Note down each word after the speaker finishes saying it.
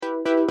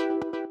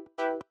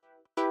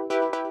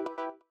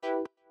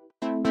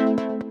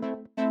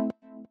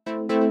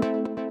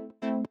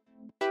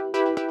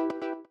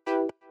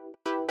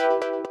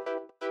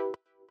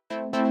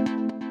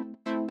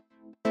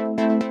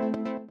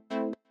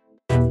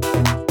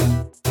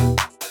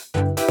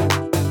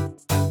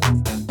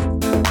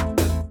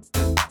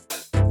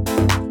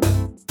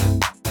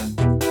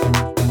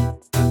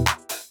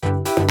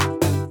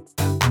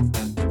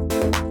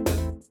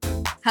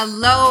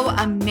Hello,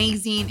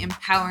 amazing,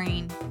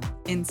 empowering,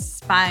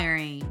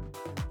 inspiring,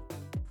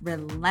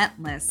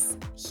 relentless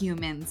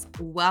humans.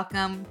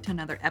 Welcome to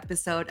another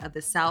episode of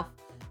the Self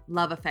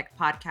Love Effect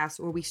podcast,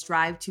 where we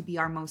strive to be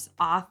our most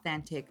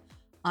authentic,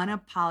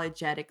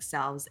 unapologetic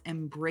selves,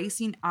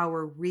 embracing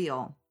our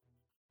real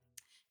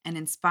and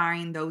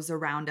inspiring those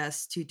around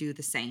us to do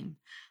the same.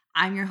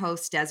 I'm your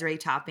host, Desiree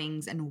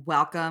Toppings, and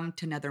welcome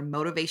to another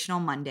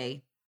Motivational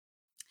Monday,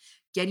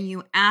 getting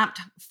you amped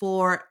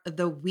for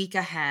the week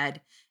ahead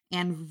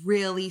and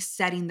really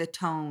setting the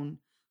tone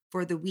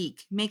for the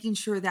week, making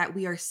sure that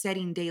we are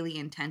setting daily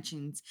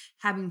intentions,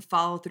 having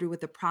follow through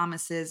with the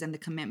promises and the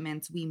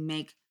commitments we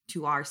make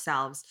to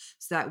ourselves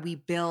so that we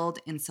build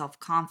in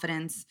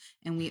self-confidence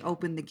and we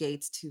open the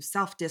gates to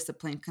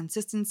self-discipline,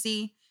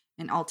 consistency,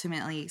 and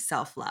ultimately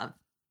self-love.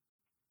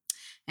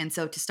 And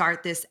so to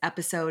start this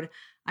episode,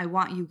 I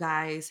want you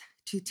guys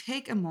to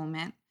take a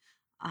moment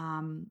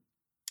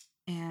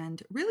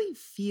and really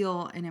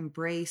feel and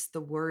embrace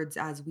the words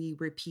as we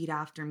repeat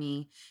after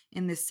me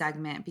in this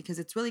segment, because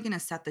it's really going to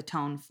set the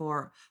tone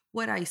for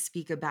what I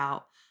speak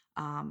about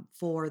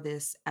for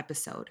this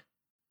episode.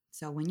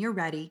 So when you're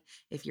ready,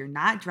 if you're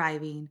not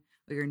driving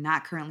or you're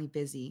not currently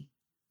busy,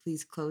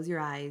 please close your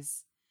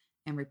eyes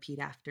and repeat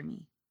after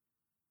me.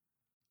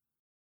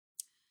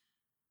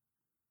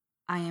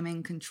 I am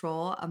in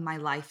control of my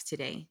life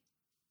today.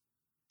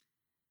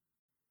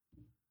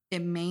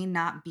 It may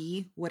not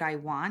be what I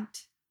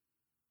want,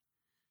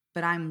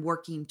 but I'm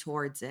working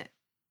towards it.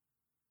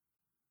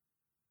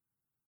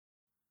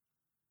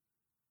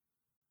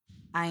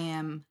 I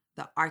am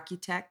the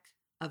architect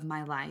of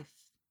my life.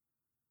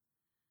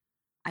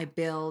 I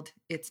build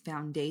its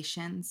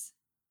foundations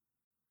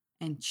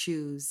and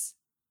choose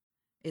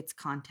its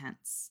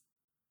contents.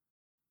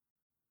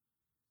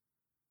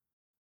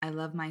 I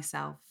love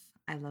myself.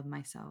 I love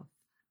myself.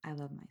 I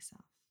love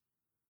myself.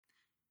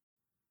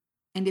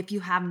 And if you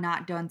have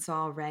not done so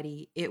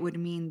already, it would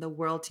mean the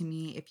world to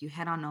me if you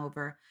head on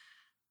over,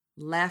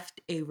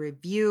 left a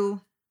review,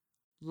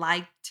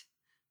 liked,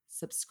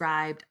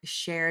 subscribed,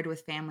 shared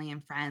with family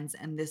and friends.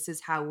 And this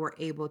is how we're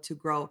able to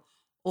grow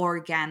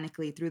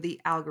organically through the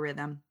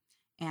algorithm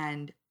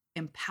and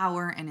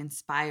empower and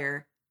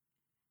inspire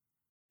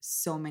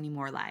so many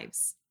more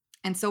lives.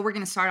 And so we're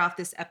going to start off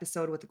this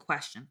episode with a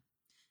question.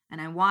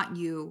 And I want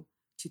you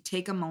to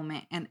take a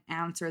moment and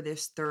answer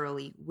this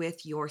thoroughly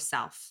with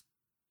yourself.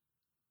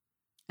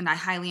 And I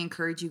highly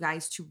encourage you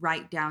guys to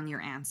write down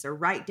your answer,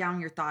 write down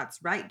your thoughts,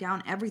 write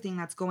down everything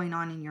that's going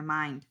on in your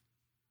mind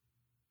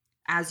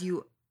as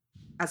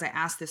I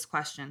ask this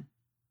question.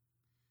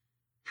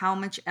 How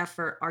much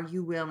effort are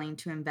you willing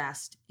to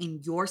invest in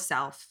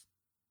yourself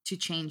to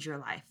change your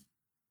life?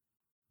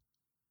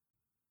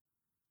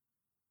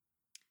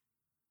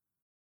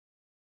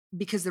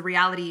 Because the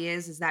reality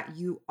is that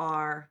you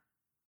are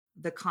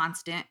the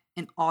constant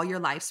in all your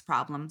life's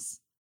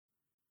problems,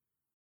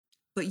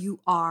 but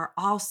you are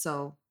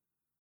also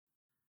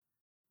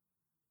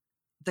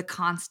the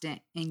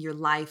constant in your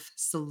life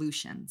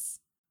solutions.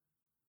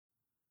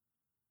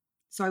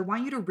 So I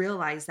want you to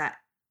realize that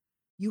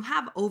you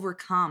have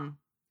overcome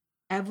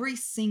every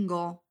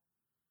single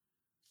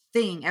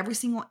thing, every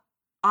single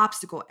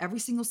obstacle, every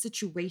single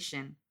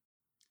situation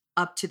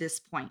up to this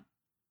point.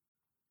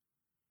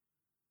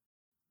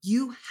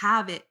 You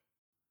have it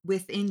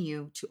within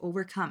you to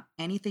overcome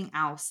anything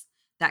else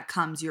that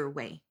comes your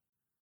way.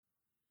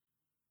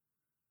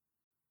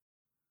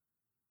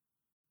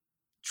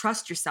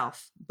 Trust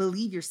yourself,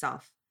 believe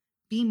yourself,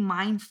 be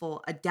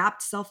mindful,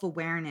 adapt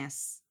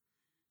self-awareness,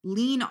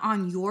 lean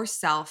on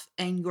yourself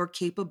and your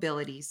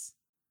capabilities.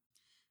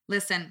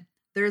 Listen,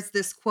 there's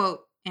this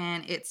quote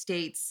and it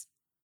states,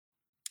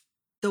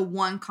 "The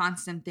one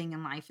constant thing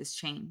in life is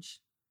change."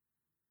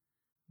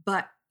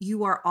 But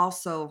you are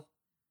also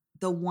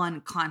the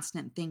one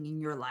constant thing in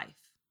your life.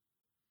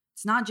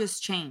 It's not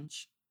just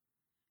change.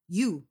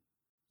 You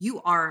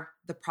are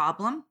the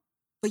problem,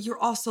 but you're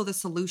also the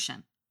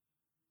solution.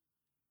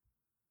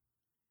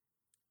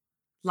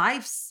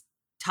 Life's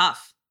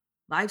tough.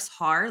 Life's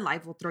hard.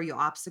 Life will throw you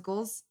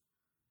obstacles.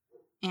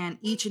 And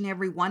each and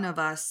every one of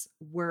us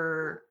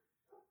were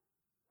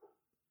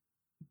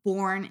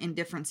born in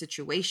different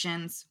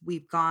situations.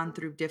 We've gone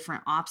through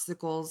different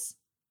obstacles.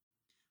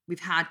 We've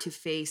had to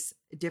face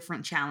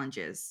different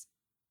challenges.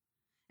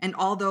 And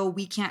although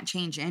we can't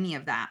change any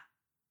of that,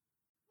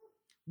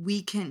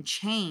 we can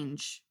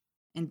change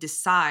and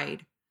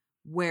decide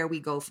where we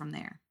go from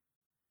there.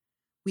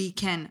 We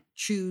can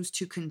choose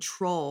to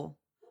control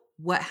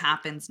what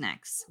happens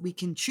next. We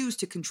can choose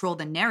to control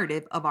the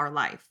narrative of our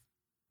life.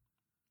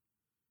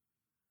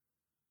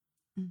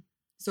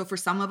 So for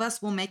some of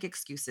us, we'll make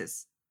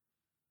excuses.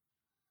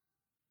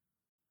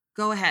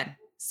 Go ahead.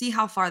 See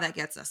how far that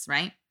gets us,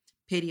 right?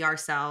 Pity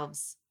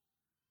ourselves.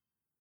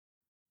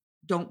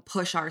 Don't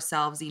push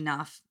ourselves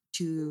enough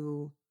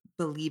to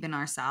believe in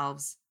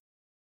ourselves.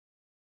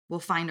 We'll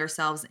find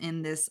ourselves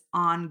in this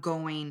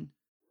ongoing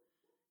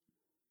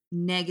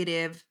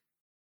negative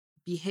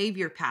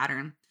behavior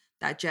pattern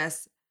that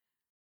just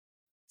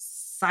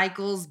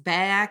cycles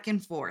back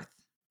and forth.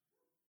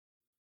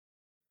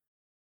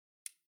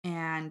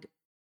 And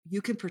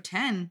you can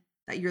pretend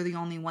that you're the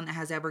only one that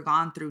has ever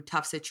gone through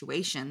tough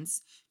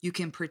situations. You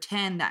can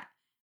pretend that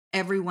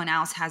everyone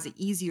else has it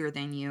easier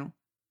than you,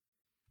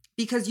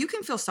 because you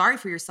can feel sorry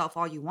for yourself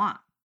all you want.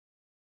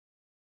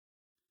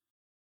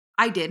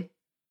 I did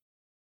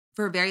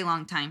for a very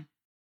long time.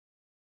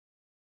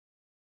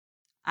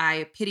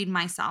 I pitied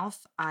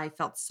myself. I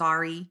felt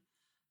sorry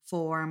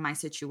for my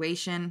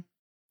situation,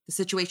 the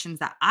situations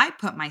that I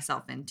put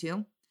myself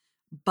into,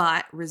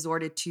 but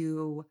resorted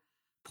to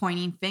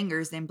pointing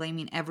fingers and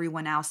blaming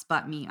everyone else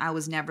but me. I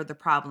was never the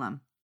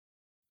problem.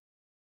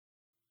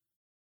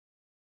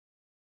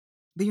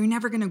 But you're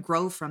never going to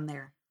grow from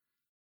there.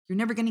 You're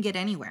never going to get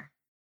anywhere.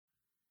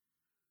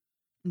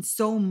 And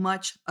so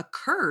much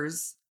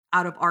occurs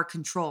out of our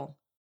control.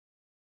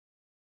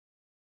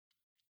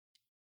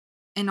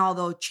 And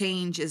although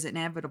change is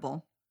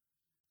inevitable,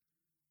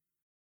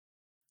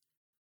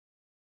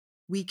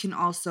 we can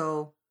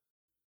also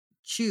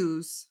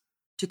choose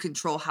to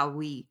control how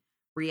we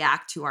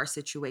react to our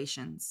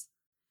situations.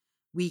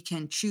 We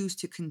can choose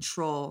to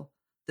control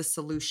the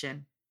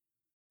solution.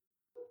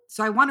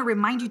 So I want to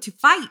remind you to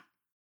fight.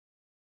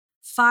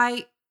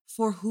 Fight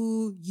for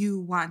who you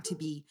want to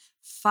be.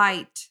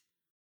 Fight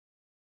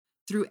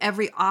through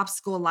every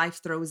obstacle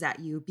life throws at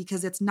you,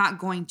 because it's not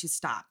going to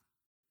stop.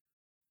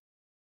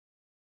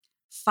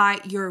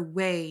 Fight your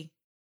way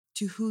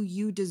to who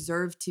you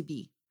deserve to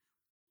be.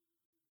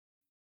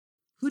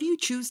 Who do you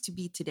choose to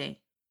be today?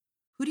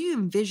 Who do you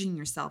envision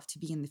yourself to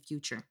be in the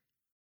future?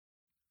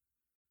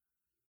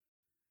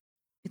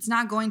 It's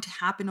not going to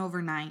happen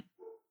overnight.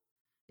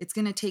 It's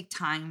going to take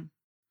time.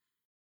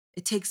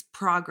 It takes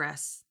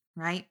progress,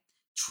 right?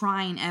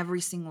 Trying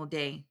every single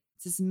day.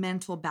 It's this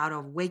mental battle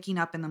of waking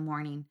up in the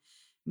morning,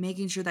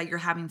 making sure that you're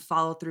having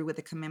follow through with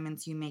the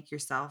commitments you make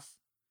yourself,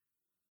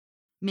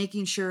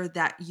 making sure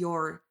that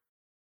you're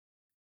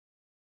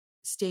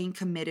staying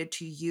committed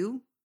to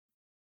you,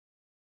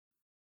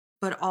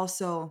 but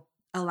also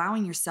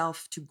allowing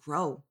yourself to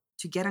grow,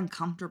 to get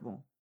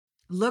uncomfortable.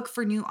 Look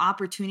for new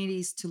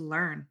opportunities to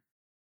learn,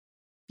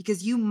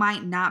 because you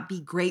might not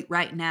be great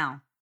right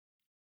now,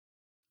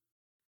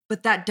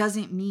 but that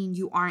doesn't mean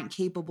you aren't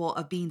capable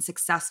of being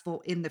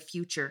successful in the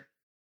future.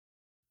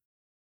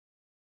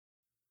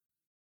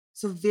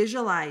 So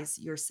visualize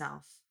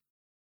yourself.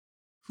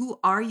 Who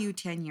are you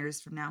 10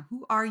 years from now?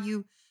 Who are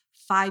you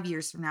 5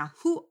 years from now?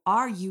 Who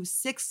are you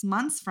 6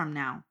 months from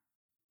now?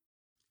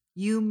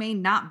 You may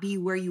not be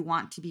where you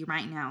want to be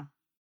right now.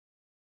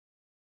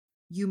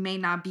 You may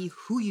not be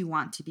who you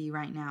want to be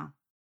right now.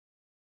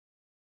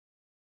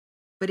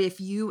 But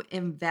if you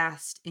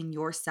invest in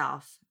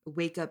yourself,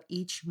 wake up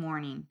each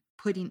morning,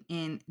 putting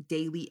in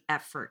daily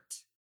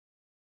effort,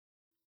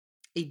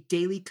 a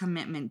daily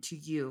commitment to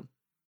you,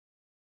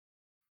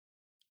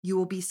 you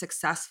will be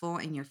successful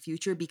in your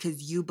future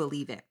because you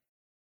believe it.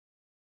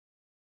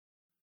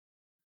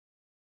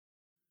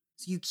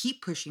 So you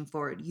keep pushing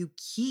forward. You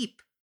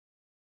keep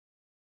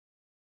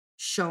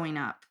showing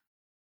up.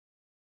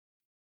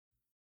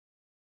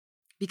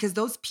 Because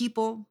those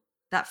people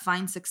that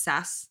find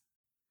success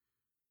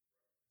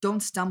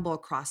don't stumble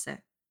across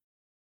it.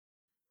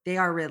 They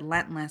are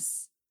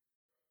relentless,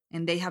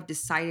 and they have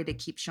decided to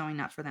keep showing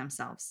up for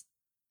themselves.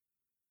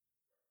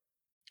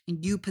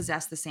 And you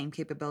possess the same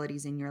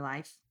capabilities in your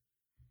life.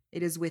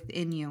 It is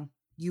within you.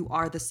 You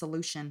are the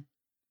solution.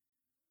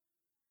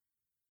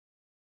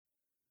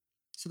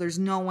 So there's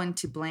no one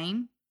to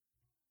blame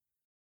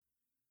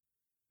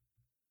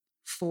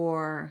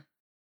for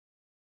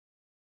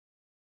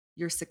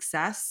your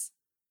success.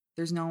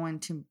 There's no one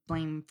to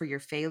blame for your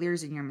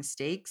failures and your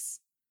mistakes.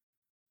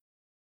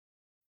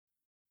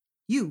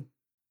 You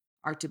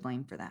are to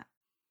blame for that.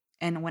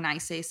 And when I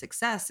say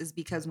success, is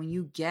because when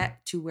you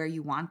get to where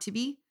you want to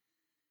be,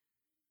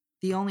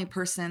 the only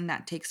person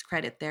that takes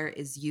credit there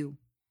is you,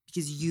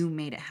 because you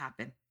made it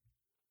happen.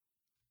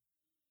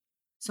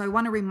 So I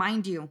want to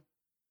remind you,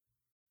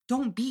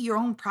 don't be your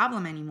own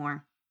problem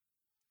anymore.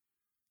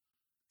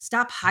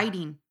 Stop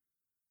hiding.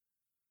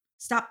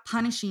 Stop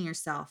punishing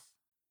yourself.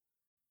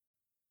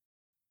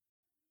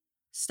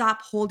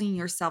 Stop holding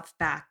yourself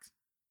back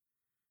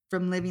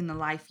from living the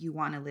life you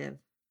want to live.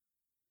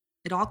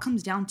 It all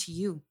comes down to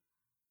you.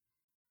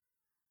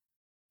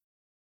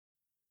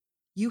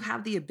 You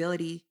have the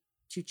ability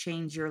to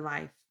change your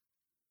life.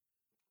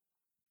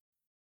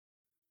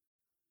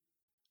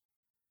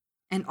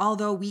 And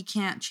although we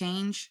can't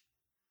change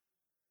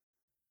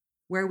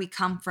where we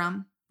come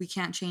from, we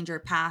can't change our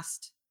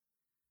past,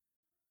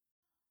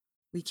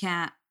 we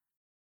can't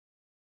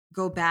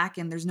go back,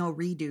 and there's no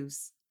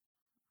redos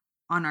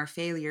on our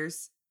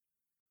failures,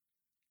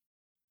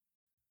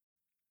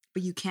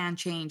 but you can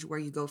change where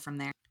you go from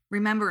there.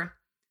 Remember,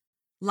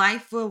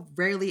 life will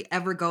rarely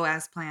ever go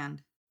as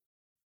planned.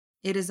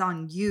 It is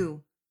on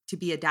you to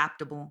be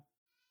adaptable.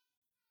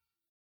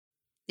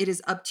 It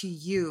is up to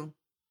you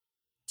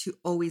to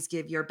always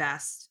give your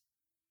best.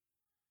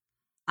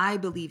 I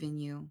believe in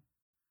you.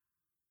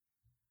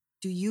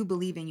 Do you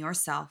believe in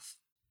yourself?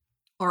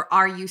 Or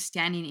are you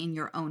standing in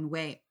your own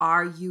way?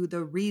 Are you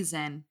the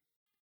reason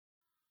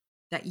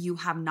that you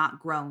have not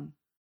grown?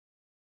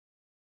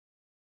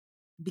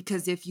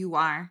 Because if you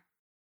are,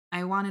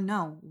 I want to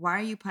know, why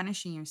are you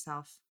punishing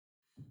yourself?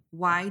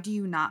 Why do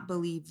you not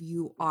believe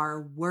you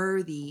are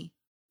worthy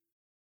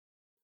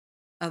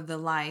of the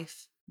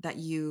life that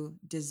you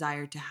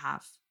desire to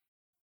have?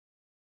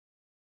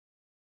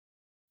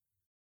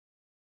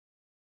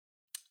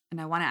 And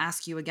I want to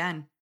ask you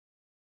again,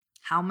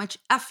 how much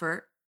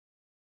effort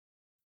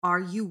are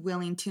you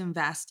willing to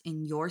invest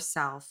in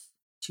yourself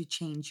to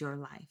change your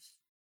life?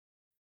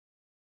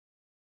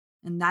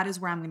 And that is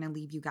where I'm going to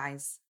leave you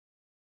guys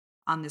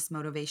on this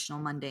Motivational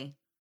Monday.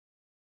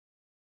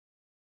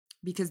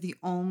 Because the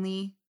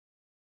only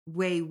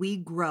way we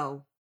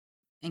grow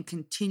and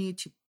continue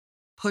to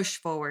push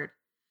forward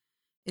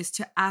is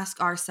to ask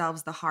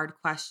ourselves the hard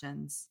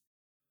questions,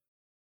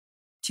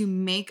 to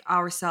make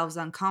ourselves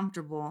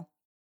uncomfortable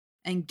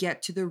and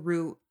get to the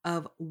root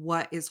of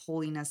what is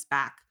holding us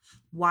back.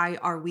 Why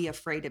are we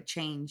afraid of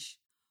change?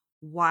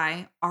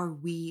 Why are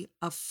we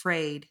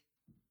afraid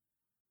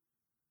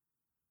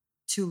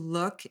to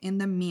look in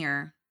the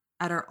mirror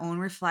at our own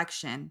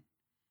reflection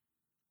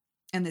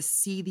and to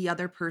see the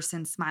other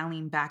person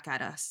smiling back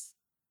at us?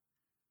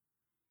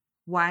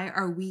 Why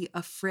are we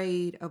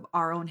afraid of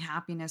our own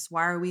happiness?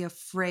 Why are we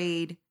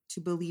afraid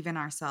to believe in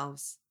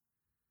ourselves?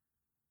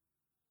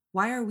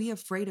 Why are we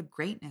afraid of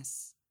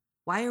greatness?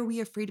 Why are we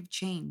afraid of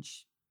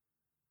change?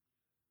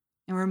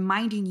 And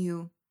reminding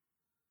you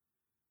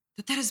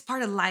that that is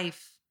part of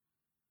life,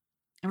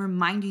 and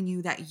reminding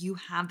you that you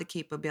have the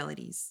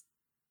capabilities.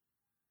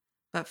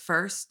 But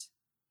first,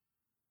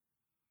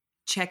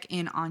 check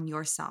in on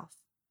yourself.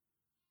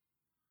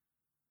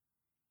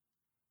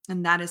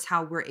 And that is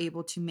how we're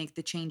able to make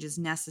the changes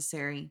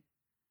necessary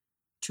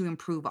to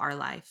improve our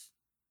life.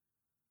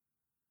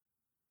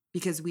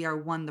 Because we are,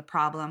 one, the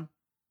problem,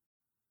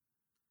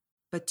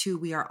 but two,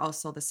 we are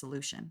also the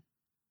solution.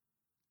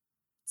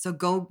 So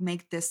go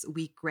make this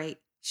week great.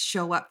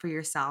 Show up for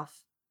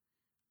yourself.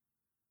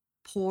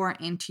 Pour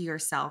into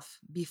yourself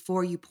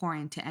before you pour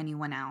into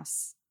anyone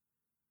else.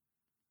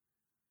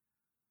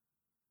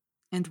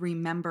 And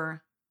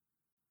remember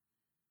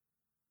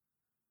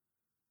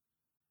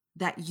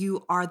that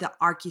you are the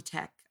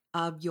architect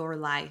of your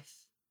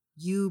life.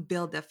 You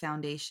build the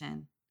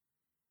foundation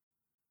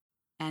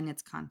and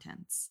its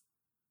contents.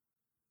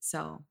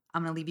 So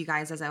I'm going to leave you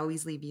guys as I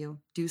always leave you.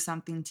 Do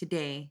something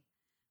today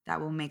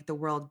that will make the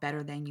world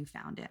better than you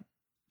found it.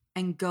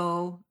 And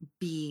go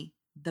be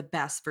the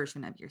best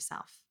version of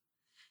yourself.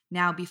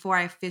 Now, before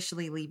I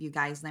officially leave you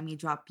guys, let me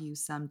drop you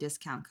some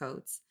discount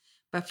codes.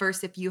 But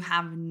first, if you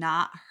have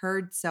not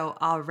heard so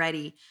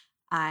already,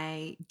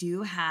 I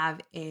do have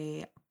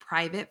a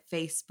private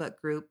Facebook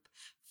group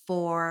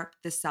for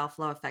the Self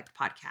Love Effect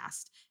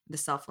podcast, the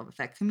Self Love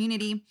Effect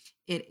community.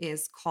 It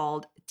is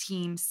called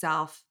Team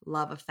Self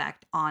Love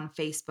Effect on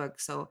Facebook.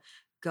 So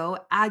go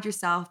add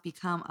yourself,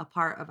 become a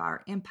part of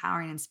our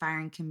empowering,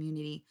 inspiring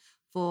community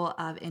full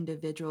of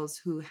individuals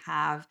who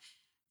have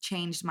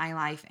changed my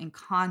life and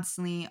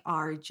constantly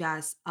are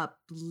just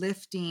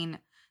uplifting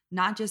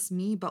not just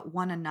me, but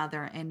one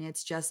another. And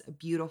it's just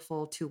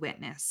beautiful to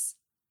witness.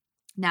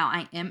 Now,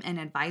 I am an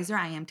advisor.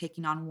 I am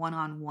taking on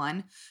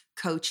one-on-one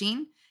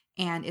coaching,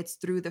 and it's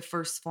through the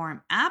First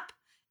Form app.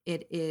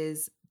 It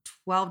is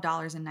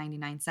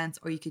 $12.99,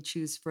 or you could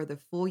choose for the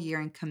full year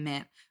and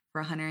commit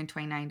for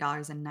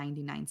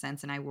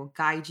 $129.99. And I will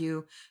guide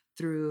you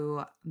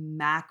through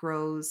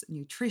macros,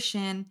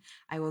 nutrition.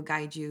 I will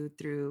guide you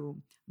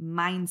through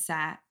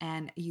mindset.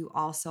 And you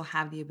also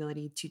have the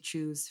ability to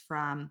choose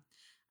from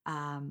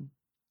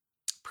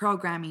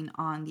programming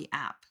on the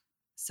app.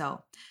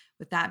 So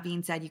with that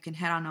being said, you can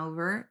head on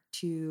over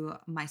to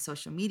my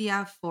social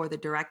media for the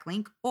direct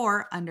link,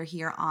 or under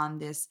here on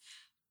this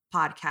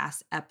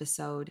podcast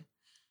episode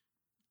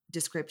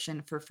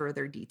description for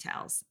further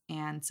details.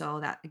 And so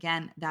that,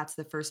 again, that's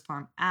the First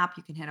Form app.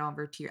 You can head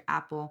over to your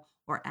Apple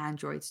or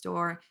Android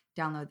store,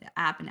 download the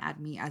app, and add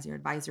me as your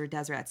advisor,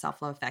 Desiree at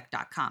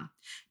selfloveeffect.com.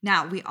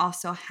 Now, we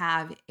also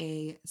have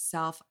a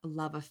Self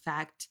Love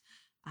Effect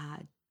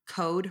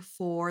code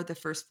for the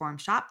First Form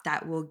shop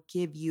that will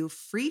give you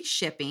free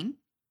shipping.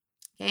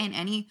 Okay, and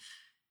any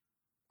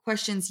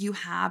questions you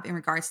have in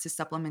regards to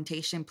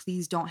supplementation,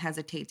 please don't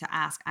hesitate to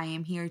ask. I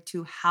am here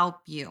to help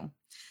you.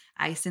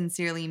 I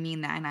sincerely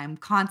mean that, and I'm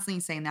constantly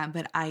saying that,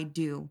 but I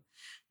do.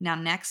 Now,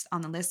 next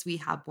on the list, we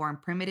have Born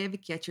Primitive.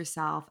 Get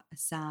yourself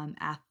some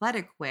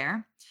athletic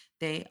wear.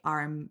 They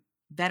are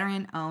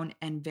veteran-owned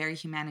and very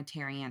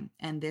humanitarian.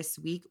 And this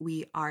week,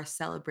 we are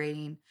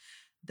celebrating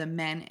the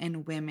men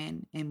and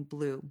women in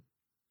blue.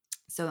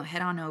 So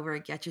head on over,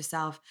 get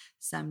yourself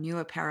some new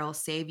apparel,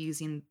 save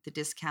using the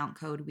discount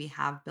code we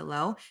have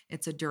below.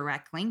 It's a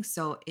direct link,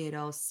 so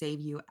it'll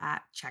save you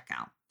at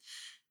checkout.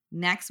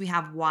 Next, we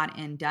have Wad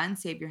and Dunn.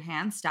 Save your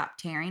hands, stop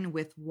tearing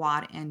with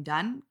Wad and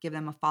Dunn. Give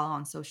them a follow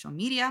on social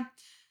media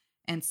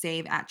and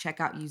save at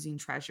checkout using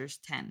Treasures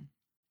 10.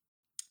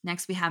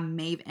 Next, we have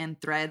Maeve and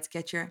Threads.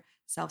 Get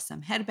yourself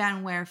some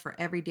headband wear for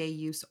everyday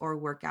use or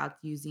workout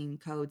using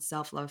code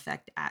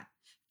SELFLOVEEFFECT at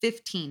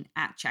 15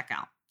 at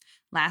checkout.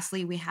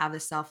 Lastly, we have the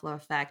Self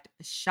Love Effect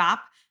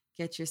shop.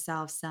 Get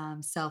yourself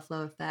some Self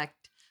Love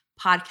Effect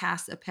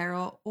podcast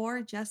apparel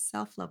or just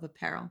self love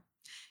apparel.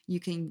 You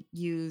can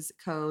use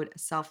code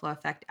Self Love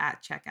Effect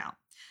at checkout.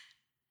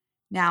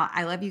 Now,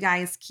 I love you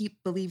guys. Keep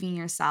believing in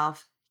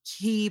yourself.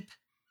 Keep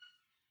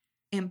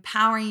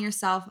empowering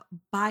yourself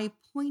by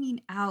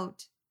pointing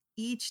out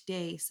each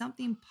day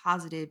something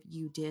positive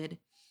you did.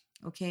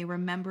 Okay.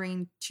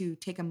 Remembering to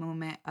take a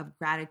moment of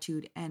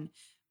gratitude and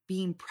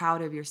being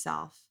proud of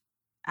yourself.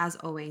 As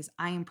always,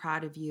 I am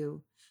proud of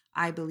you.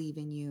 I believe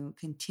in you.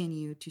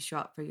 Continue to show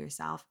up for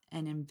yourself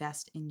and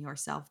invest in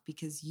yourself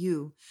because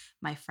you,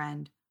 my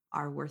friend,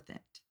 are worth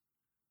it.